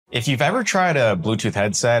If you've ever tried a Bluetooth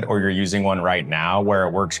headset or you're using one right now where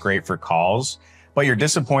it works great for calls, but you're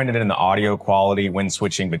disappointed in the audio quality when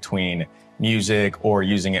switching between music or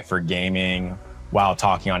using it for gaming while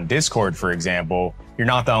talking on Discord, for example, you're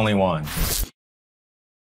not the only one.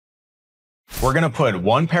 We're gonna put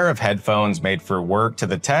one pair of headphones made for work to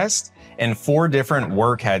the test and 4 different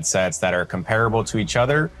work headsets that are comparable to each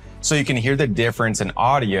other so you can hear the difference in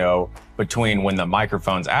audio between when the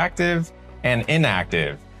microphone's active and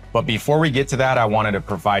inactive. But before we get to that, I wanted to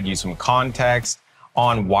provide you some context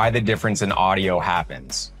on why the difference in audio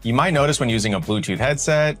happens. You might notice when using a Bluetooth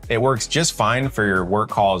headset, it works just fine for your work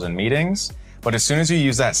calls and meetings, but as soon as you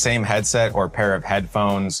use that same headset or pair of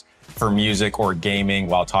headphones for music or gaming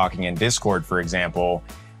while talking in Discord, for example,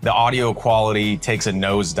 the audio quality takes a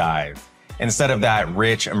nosedive. Instead of that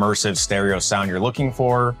rich, immersive stereo sound you're looking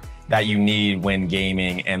for, that you need when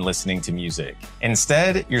gaming and listening to music.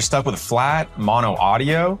 Instead, you're stuck with flat mono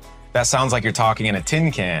audio that sounds like you're talking in a tin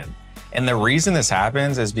can. And the reason this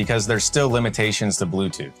happens is because there's still limitations to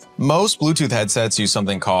Bluetooth. Most Bluetooth headsets use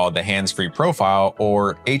something called the hands-free profile,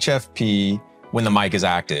 or HFP, when the mic is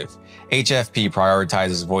active. HFP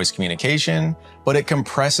prioritizes voice communication, but it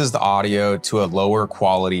compresses the audio to a lower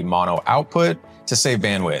quality mono output to save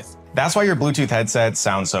bandwidth. That's why your Bluetooth headset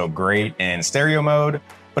sounds so great in stereo mode,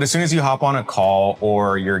 but as soon as you hop on a call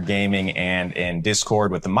or you're gaming and in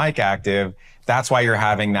Discord with the mic active, that's why you're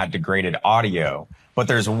having that degraded audio. But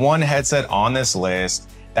there's one headset on this list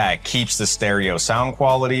that keeps the stereo sound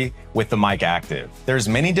quality with the mic active. There's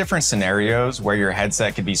many different scenarios where your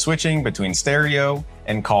headset could be switching between stereo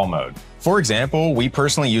and call mode. For example, we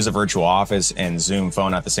personally use a virtual office and Zoom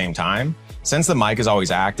phone at the same time. Since the mic is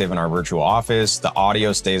always active in our virtual office, the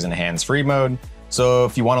audio stays in hands-free mode. So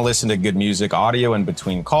if you want to listen to good music audio in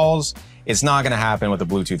between calls, it's not going to happen with a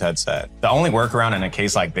Bluetooth headset. The only workaround in a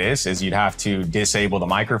case like this is you'd have to disable the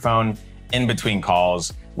microphone in between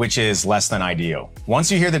calls, which is less than ideal.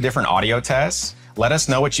 Once you hear the different audio tests, let us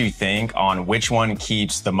know what you think on which one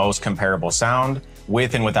keeps the most comparable sound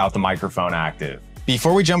with and without the microphone active.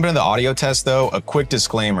 Before we jump into the audio test though, a quick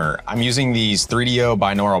disclaimer. I'm using these 3DO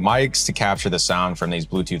binaural mics to capture the sound from these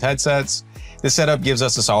Bluetooth headsets. This setup gives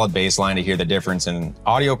us a solid baseline to hear the difference in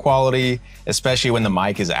audio quality, especially when the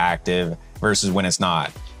mic is active versus when it's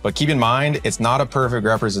not. But keep in mind, it's not a perfect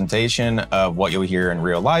representation of what you'll hear in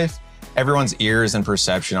real life. Everyone's ears and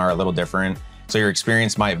perception are a little different, so your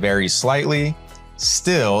experience might vary slightly.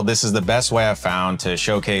 Still, this is the best way I've found to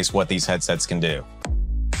showcase what these headsets can do.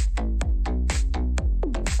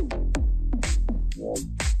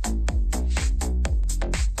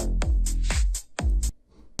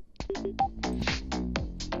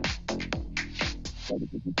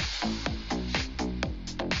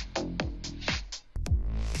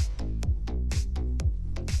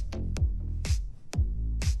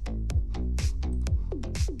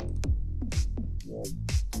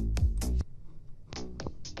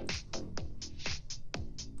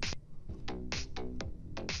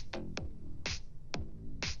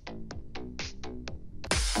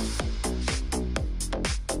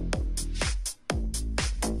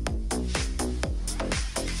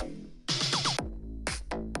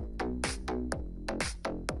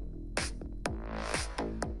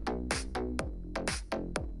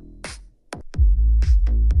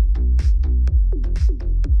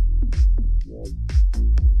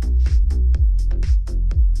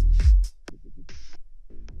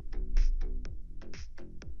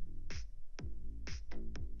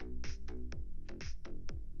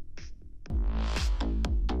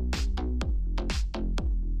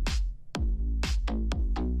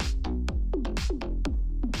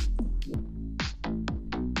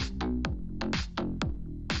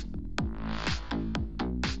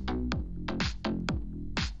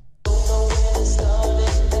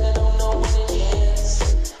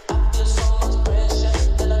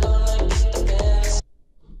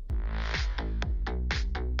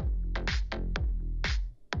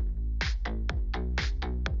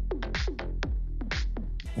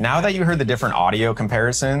 Now that you heard the different audio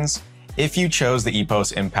comparisons, if you chose the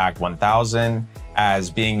Epos Impact 1000 as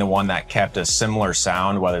being the one that kept a similar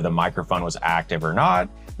sound whether the microphone was active or not,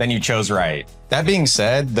 then you chose right. That being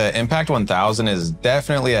said, the Impact 1000 is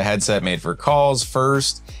definitely a headset made for calls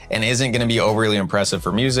first and isn't going to be overly impressive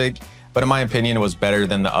for music, but in my opinion, it was better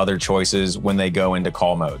than the other choices when they go into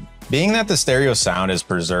call mode. Being that the stereo sound is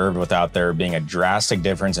preserved without there being a drastic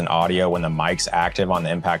difference in audio when the mic's active on the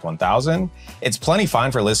Impact 1000, it's plenty fine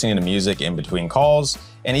for listening to music in between calls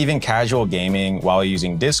and even casual gaming while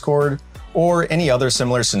using Discord or any other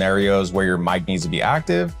similar scenarios where your mic needs to be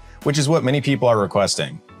active which is what many people are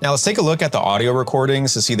requesting. Now let's take a look at the audio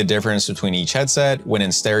recordings to see the difference between each headset when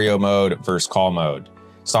in stereo mode versus call mode.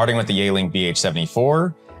 Starting with the Yealink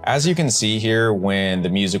BH74, as you can see here, when the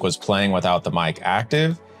music was playing without the mic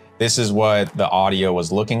active, this is what the audio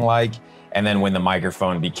was looking like. And then when the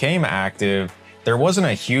microphone became active, there wasn't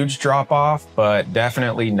a huge drop off, but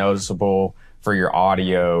definitely noticeable for your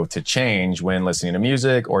audio to change when listening to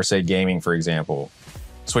music or say gaming, for example.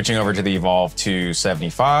 Switching over to the Evolve2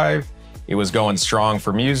 75, it was going strong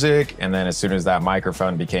for music. And then as soon as that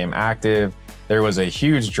microphone became active, there was a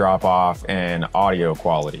huge drop off in audio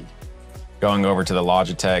quality. Going over to the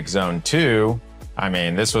Logitech Zone 2, I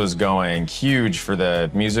mean, this was going huge for the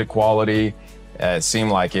music quality. It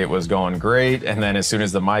seemed like it was going great. And then as soon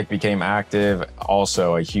as the mic became active,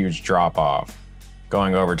 also a huge drop off.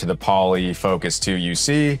 Going over to the Poly Focus 2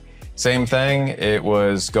 UC, same thing. It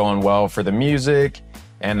was going well for the music.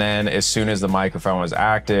 And then as soon as the microphone was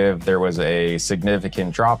active, there was a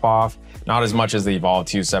significant drop off. Not as much as the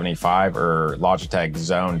Evolve2 75 or Logitech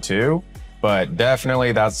Zone 2, but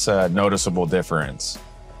definitely that's a noticeable difference.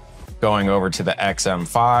 Going over to the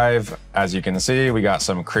XM5, as you can see, we got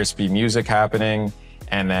some crispy music happening.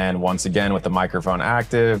 And then once again, with the microphone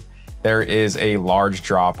active, there is a large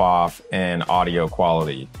drop off in audio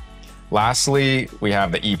quality. Lastly, we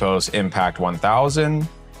have the Epos Impact 1000.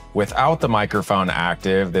 Without the microphone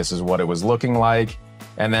active, this is what it was looking like.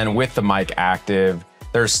 And then with the mic active,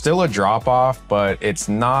 there's still a drop off, but it's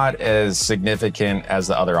not as significant as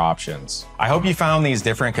the other options. I hope you found these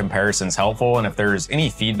different comparisons helpful, and if there's any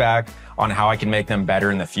feedback on how I can make them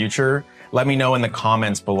better in the future, let me know in the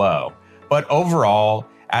comments below. But overall,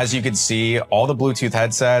 as you can see, all the Bluetooth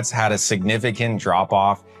headsets had a significant drop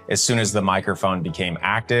off as soon as the microphone became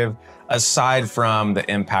active, aside from the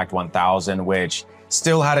Impact 1000, which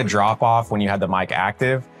still had a drop off when you had the mic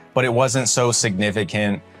active, but it wasn't so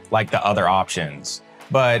significant like the other options.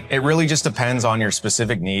 But it really just depends on your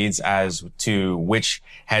specific needs as to which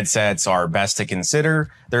headsets are best to consider.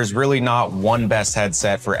 There's really not one best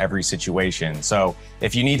headset for every situation. So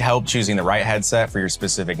if you need help choosing the right headset for your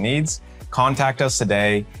specific needs, contact us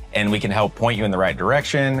today and we can help point you in the right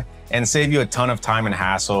direction and save you a ton of time and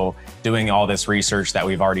hassle doing all this research that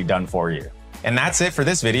we've already done for you. And that's it for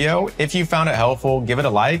this video. If you found it helpful, give it a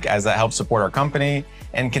like as that helps support our company,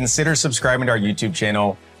 and consider subscribing to our YouTube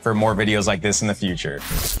channel for more videos like this in the future.